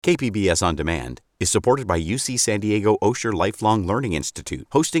KPBS On Demand is supported by UC San Diego Osher Lifelong Learning Institute,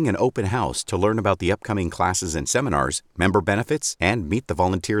 hosting an open house to learn about the upcoming classes and seminars, member benefits, and meet the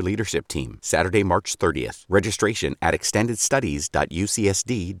volunteer leadership team. Saturday, March 30th. Registration at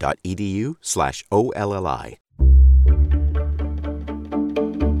extendedstudies.ucsd.edu/OLLI.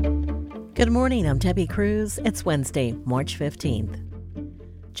 Good morning, I'm Debbie Cruz. It's Wednesday, March 15th.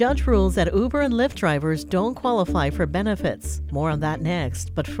 Judge rules that Uber and Lyft drivers don't qualify for benefits. More on that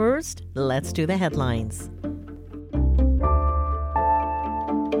next. But first, let's do the headlines.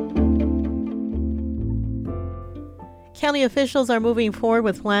 County officials are moving forward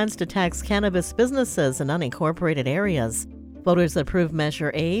with plans to tax cannabis businesses in unincorporated areas. Voters approved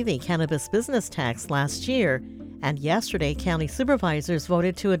Measure A, the cannabis business tax, last year, and yesterday county supervisors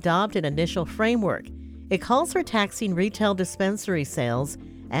voted to adopt an initial framework. It calls for taxing retail dispensary sales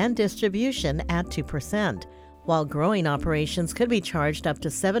and distribution at 2%, while growing operations could be charged up to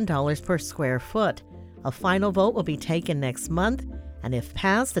 $7 per square foot. A final vote will be taken next month, and if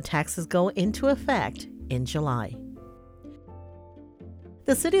passed, the taxes go into effect in July.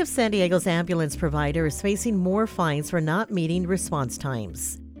 The City of San Diego's ambulance provider is facing more fines for not meeting response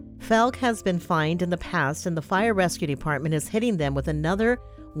times. Felk has been fined in the past, and the Fire Rescue Department is hitting them with another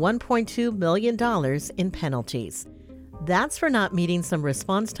 $1.2 million in penalties. That's for not meeting some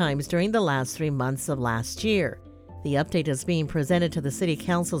response times during the last 3 months of last year. The update is being presented to the City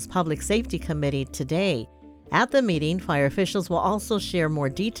Council's Public Safety Committee today. At the meeting, fire officials will also share more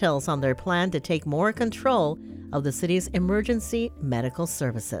details on their plan to take more control of the city's emergency medical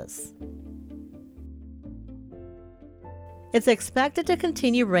services. It's expected to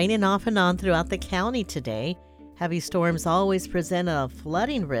continue raining off and on throughout the county today. Heavy storms always present a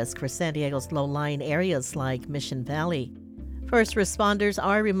flooding risk for San Diego's low-lying areas like Mission Valley. First responders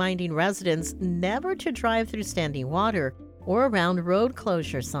are reminding residents never to drive through standing water or around road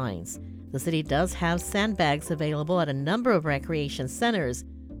closure signs. The city does have sandbags available at a number of recreation centers,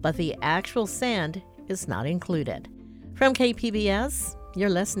 but the actual sand is not included. From KPBS, you're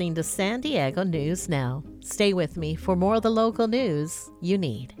listening to San Diego News Now. Stay with me for more of the local news you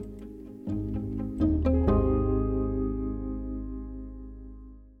need.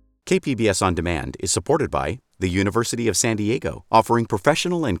 KPBS On Demand is supported by the University of San Diego, offering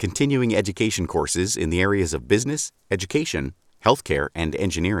professional and continuing education courses in the areas of business, education, healthcare, and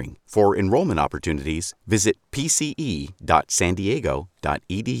engineering. For enrollment opportunities, visit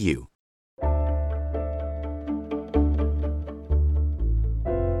pce.sandiego.edu.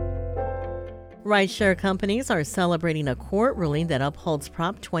 Rideshare companies are celebrating a court ruling that upholds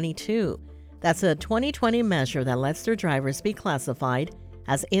Prop 22. That's a 2020 measure that lets their drivers be classified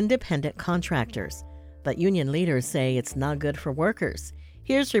as independent contractors. But union leaders say it's not good for workers.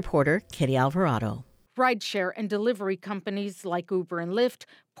 Here's reporter Kitty Alvarado. Rideshare and delivery companies like Uber and Lyft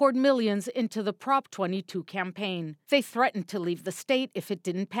poured millions into the Prop 22 campaign. They threatened to leave the state if it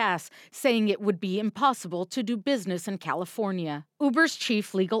didn't pass, saying it would be impossible to do business in California. Uber's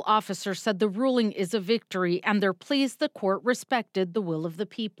chief legal officer said the ruling is a victory and they're pleased the court respected the will of the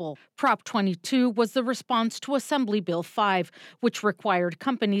people. Prop 22 was the response to Assembly Bill 5, which required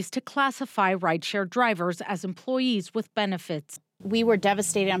companies to classify rideshare drivers as employees with benefits. We were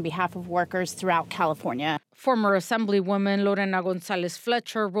devastated on behalf of workers throughout California. Former Assemblywoman Lorena Gonzalez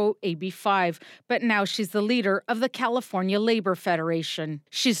Fletcher wrote AB 5, but now she's the leader of the California Labor Federation.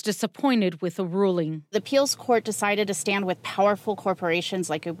 She's disappointed with the ruling. The appeals court decided to stand with powerful corporations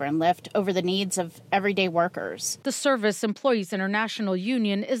like Uber and Lyft over the needs of everyday workers. The Service Employees International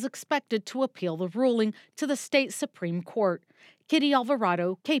Union is expected to appeal the ruling to the state Supreme Court. Kitty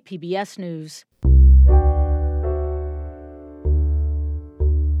Alvarado, KPBS News.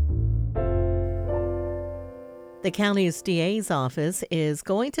 The county's DA's office is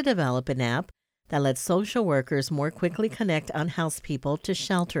going to develop an app that lets social workers more quickly connect unhoused people to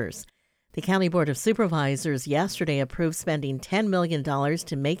shelters. The County Board of Supervisors yesterday approved spending $10 million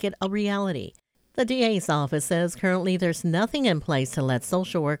to make it a reality. The DA's office says currently there's nothing in place to let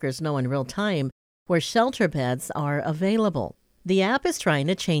social workers know in real time where shelter beds are available. The app is trying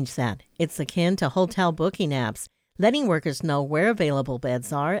to change that. It's akin to hotel booking apps, letting workers know where available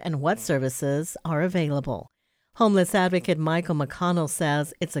beds are and what services are available. Homeless advocate Michael McConnell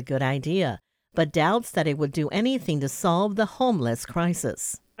says it's a good idea, but doubts that it would do anything to solve the homeless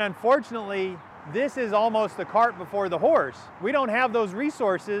crisis. Unfortunately, this is almost the cart before the horse. We don't have those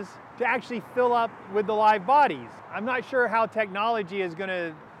resources to actually fill up with the live bodies. I'm not sure how technology is going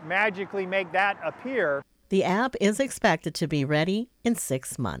to magically make that appear. The app is expected to be ready in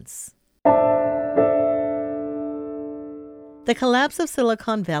 6 months. The collapse of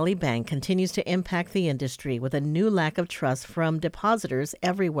Silicon Valley Bank continues to impact the industry with a new lack of trust from depositors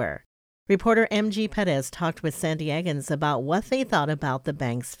everywhere. Reporter MG Perez talked with San Diegans about what they thought about the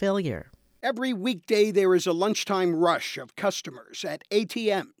bank's failure. Every weekday, there is a lunchtime rush of customers at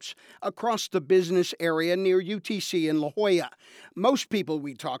ATMs across the business area near UTC in La Jolla. Most people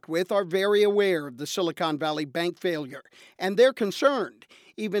we talked with are very aware of the Silicon Valley Bank failure, and they're concerned,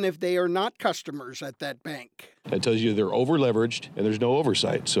 even if they are not customers at that bank. That tells you they're over-leveraged and there's no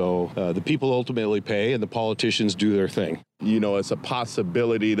oversight. So the people ultimately pay and the politicians do their thing. You know, it's a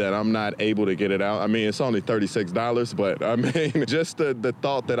possibility that I'm not able to get it out. I mean, it's only $36, but I mean, just the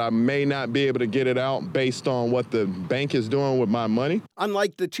thought that I may not be able to get it out based on what the bank is doing with my money.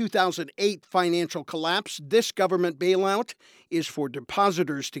 Unlike the 2008 financial collapse, this government bailout is for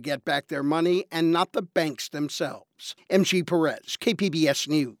depositors to get back their money and not the banks themselves. MG Perez, KPBS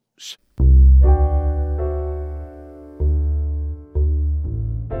News.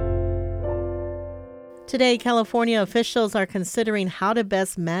 Today, California officials are considering how to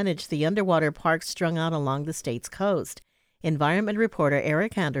best manage the underwater parks strung out along the state's coast. Environment reporter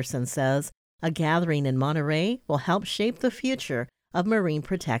Eric Anderson says a gathering in Monterey will help shape the future of marine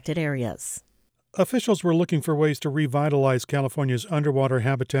protected areas. Officials were looking for ways to revitalize California's underwater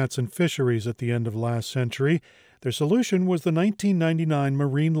habitats and fisheries at the end of last century. Their solution was the 1999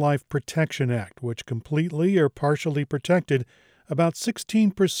 Marine Life Protection Act, which completely or partially protected about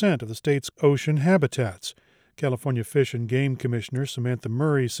 16% of the state's ocean habitats. California Fish and Game Commissioner Samantha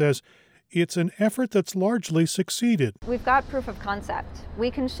Murray says it's an effort that's largely succeeded. We've got proof of concept.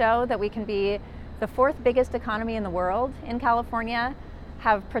 We can show that we can be the fourth biggest economy in the world in California,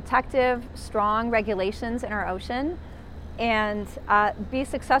 have protective, strong regulations in our ocean, and be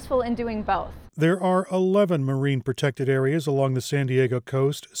successful in doing both. There are 11 marine protected areas along the San Diego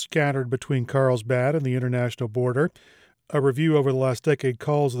coast, scattered between Carlsbad and the international border. A review over the last decade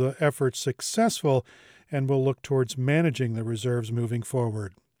calls the effort successful and will look towards managing the reserves moving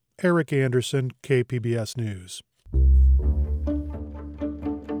forward. Eric Anderson, KPBS News.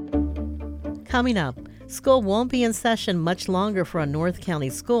 Coming up, school won't be in session much longer for a North County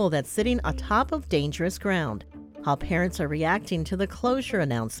school that's sitting atop of dangerous ground. How parents are reacting to the closure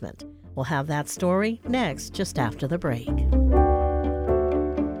announcement. We'll have that story next, just after the break.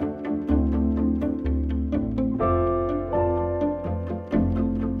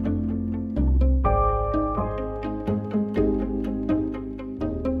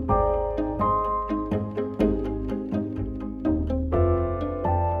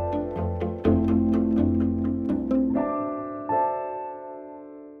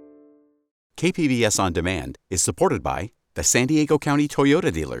 KPBS On Demand is supported by the San Diego County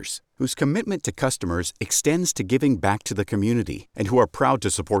Toyota dealers, whose commitment to customers extends to giving back to the community and who are proud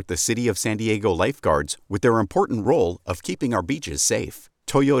to support the City of San Diego lifeguards with their important role of keeping our beaches safe.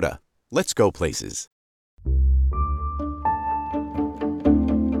 Toyota, let's go places.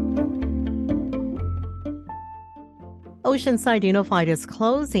 Oceanside Unified is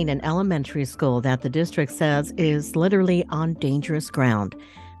closing an elementary school that the district says is literally on dangerous ground.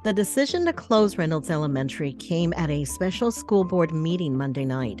 The decision to close Reynolds Elementary came at a special school board meeting Monday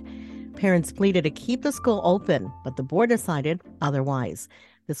night. Parents pleaded to keep the school open, but the board decided otherwise.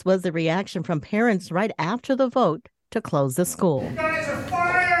 This was the reaction from parents right after the vote to close the school. You guys are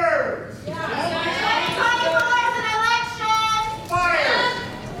fired!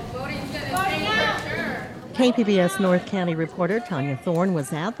 KPBS North County reporter Tanya Thorne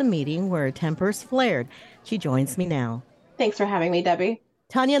was at the meeting where tempers flared. She joins me now. Thanks for having me, Debbie.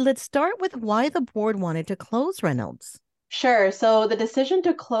 Tanya, let's start with why the board wanted to close Reynolds. Sure. So the decision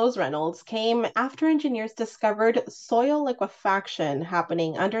to close Reynolds came after engineers discovered soil liquefaction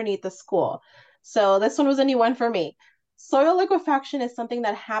happening underneath the school. So this one was a new one for me. Soil liquefaction is something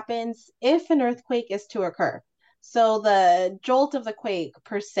that happens if an earthquake is to occur. So the jolt of the quake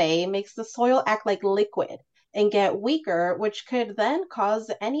per se makes the soil act like liquid and get weaker, which could then cause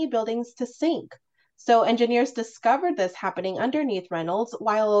any buildings to sink. So engineers discovered this happening underneath Reynolds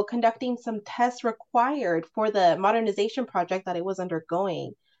while conducting some tests required for the modernization project that it was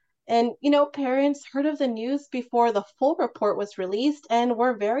undergoing. And, parents heard of the news before the full report was released and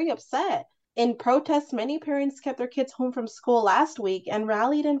were very upset. In protest, many parents kept their kids home from school last week and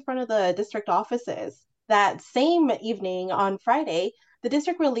rallied in front of the district offices. That same evening on Friday, the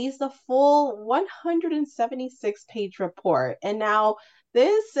district released the full 176-page report. And now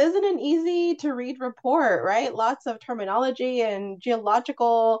this isn't an easy to read report, right? Lots of terminology and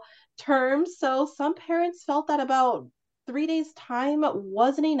geological terms. So some parents felt that about 3 days' time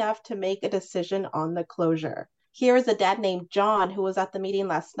wasn't enough to make a decision on the closure. Here is a dad named John who was at the meeting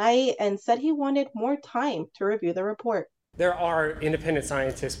last night and said he wanted more time to review the report. There are independent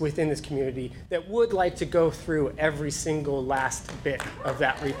scientists within this community that would like to go through every single last bit of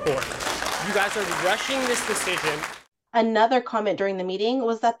that report. You guys are rushing this decision. Another comment during the meeting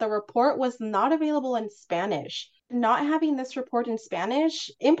was that the report was not available in Spanish. Not having this report in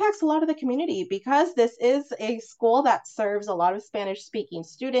Spanish impacts a lot of the community because this is a school that serves a lot of Spanish-speaking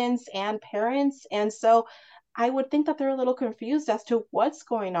students and parents. And so I would think that they're a little confused as to what's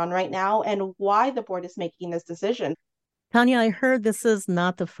going on right now and why the board is making this decision. Tanya, I heard this is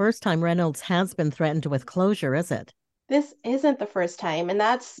not the first time Reynolds has been threatened with closure, is it? This isn't the first time, and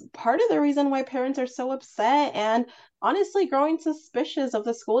that's part of the reason why parents are so upset and honestly growing suspicious of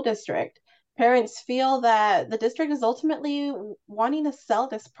the school district. Parents feel that the district is ultimately wanting to sell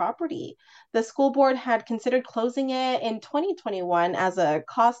this property. The school board had considered closing it in 2021 as a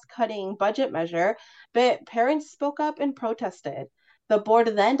cost-cutting budget measure, but parents spoke up and protested. The board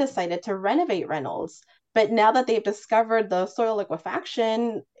then decided to renovate Reynolds, but now that they've discovered the soil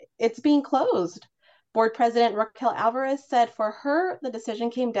liquefaction, it's being closed. Board President Raquel Alvarez said for her, the decision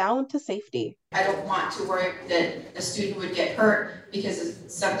came down to safety. I don't want to worry that a student would get hurt because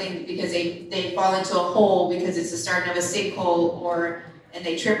of something, because they fall into a hole because it's the start of a sinkhole, and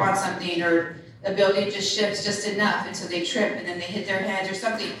they trip on something, or the building just shifts just enough until they trip and then they hit their heads or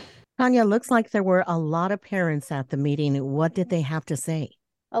something. Tanya, looks like there were a lot of parents at the meeting. What did they have to say?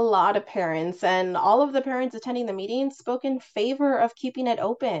 A lot of parents, and all of the parents attending the meeting spoke in favor of keeping it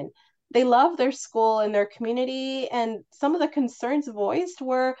open. They love their school and their community, and some of the concerns voiced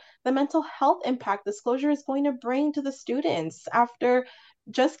were the mental health impact this closure is going to bring to the students after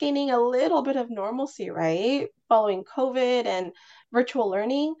just gaining a little bit of normalcy, right? Following COVID and virtual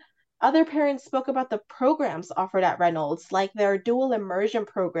learning. Other parents spoke about the programs offered at Reynolds, like their dual immersion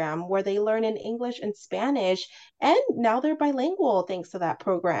program, where they learn in English and Spanish, and now they're bilingual thanks to that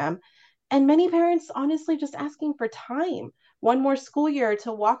program. And many parents honestly just asking for time, one more school year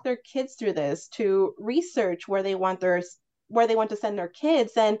to walk their kids through this, to research where they want to send their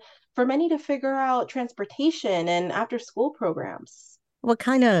kids, and for many to figure out transportation and after school programs. What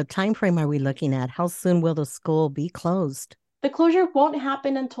kind of time frame are we looking at? How soon will the school be closed? The closure won't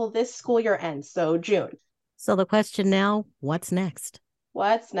happen until this school year ends, so June. So the question now, what's next?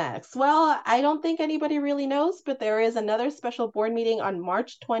 What's next? Well, I don't think anybody really knows, but there is another special board meeting on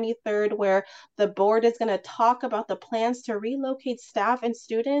March 23rd where the board is going to talk about the plans to relocate staff and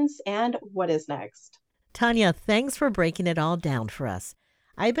students and what is next. Tanya, thanks for breaking it all down for us.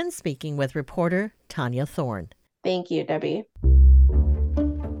 I've been speaking with reporter Tanya Thorne. Thank you, Debbie.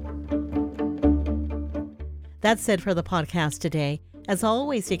 That's it for the podcast today. As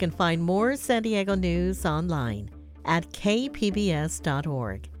always, you can find more San Diego news online at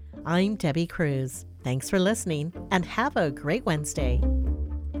kpbs.org. I'm Debbie Cruz. Thanks for listening and have a great Wednesday.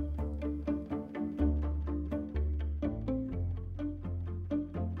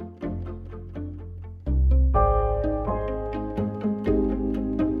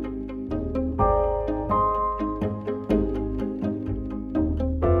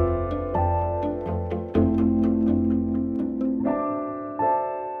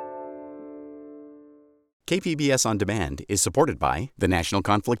 KPBS On Demand is supported by the National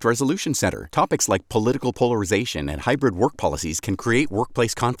Conflict Resolution Center. Topics like political polarization and hybrid work policies can create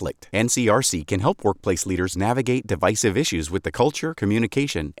workplace conflict. NCRC can help workplace leaders navigate divisive issues with the Culture,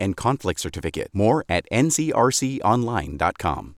 Communication, and Conflict Certificate. More at ncrconline.com.